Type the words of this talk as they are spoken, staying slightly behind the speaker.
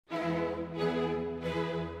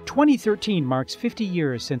2013 marks 50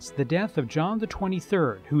 years since the death of John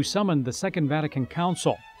XXIII, who summoned the Second Vatican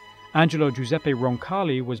Council. Angelo Giuseppe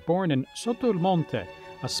Roncalli was born in Sottomonte,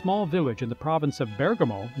 a small village in the province of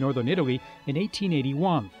Bergamo, northern Italy, in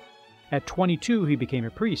 1881. At 22, he became a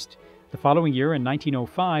priest. The following year, in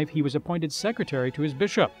 1905, he was appointed secretary to his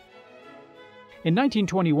bishop. In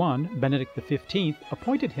 1921, Benedict XV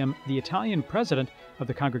appointed him the Italian president of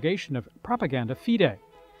the Congregation of Propaganda Fide.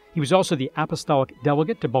 He was also the apostolic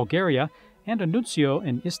delegate to Bulgaria and a nuncio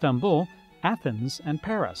in Istanbul, Athens, and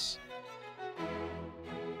Paris.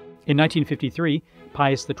 In 1953,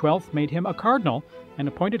 Pius XII made him a cardinal and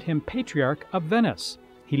appointed him Patriarch of Venice.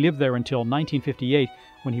 He lived there until 1958,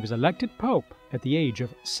 when he was elected Pope at the age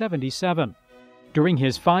of 77. During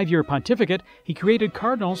his 5-year pontificate, he created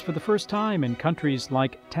cardinals for the first time in countries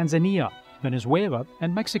like Tanzania, Venezuela,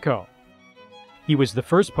 and Mexico. He was the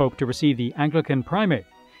first pope to receive the Anglican primate.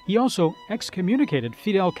 He also excommunicated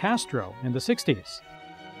Fidel Castro in the 60s.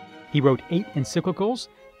 He wrote 8 encyclicals,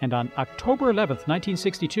 and on October 11,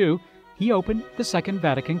 1962, he opened the Second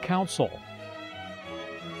Vatican Council.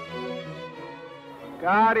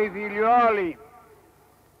 Cari figlioli,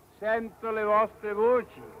 sento le vostre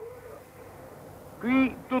voci.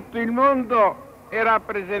 Qui tutto il mondo è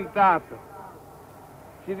rappresentato.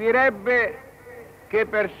 Si direbbe che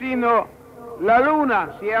persino la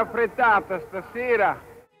luna si è affrettata stasera.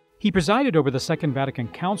 He presided over the Second Vatican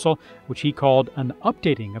Council, which he called an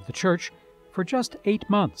updating of the Church, for just 8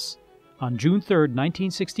 months. On June 3,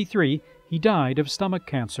 1963, he died of stomach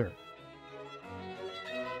cancer.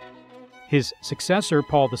 His successor,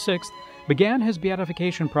 Paul VI, began his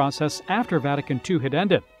beatification process after Vatican II had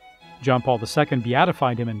ended. John Paul II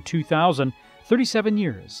beatified him in 2000, 37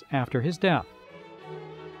 years after his death.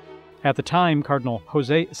 At the time, Cardinal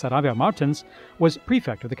José Saravia Martins was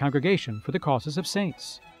prefect of the Congregation for the Causes of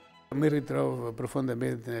Saints. I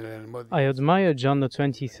admire John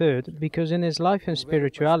XXIII because in his life and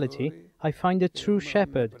spirituality, I find a true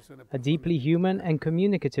shepherd, a deeply human and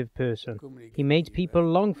communicative person. He made people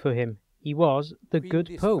long for him. He was the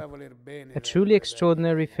good Pope, a truly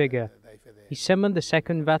extraordinary figure. He summoned the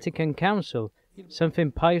Second Vatican Council, something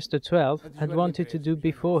Pius XII had wanted to do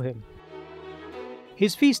before him.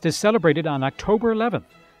 His feast is celebrated on October 11th,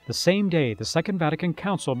 the same day the Second Vatican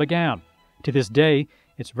Council began. To this day,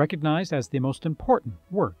 it's recognized as the most important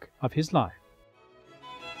work of his life.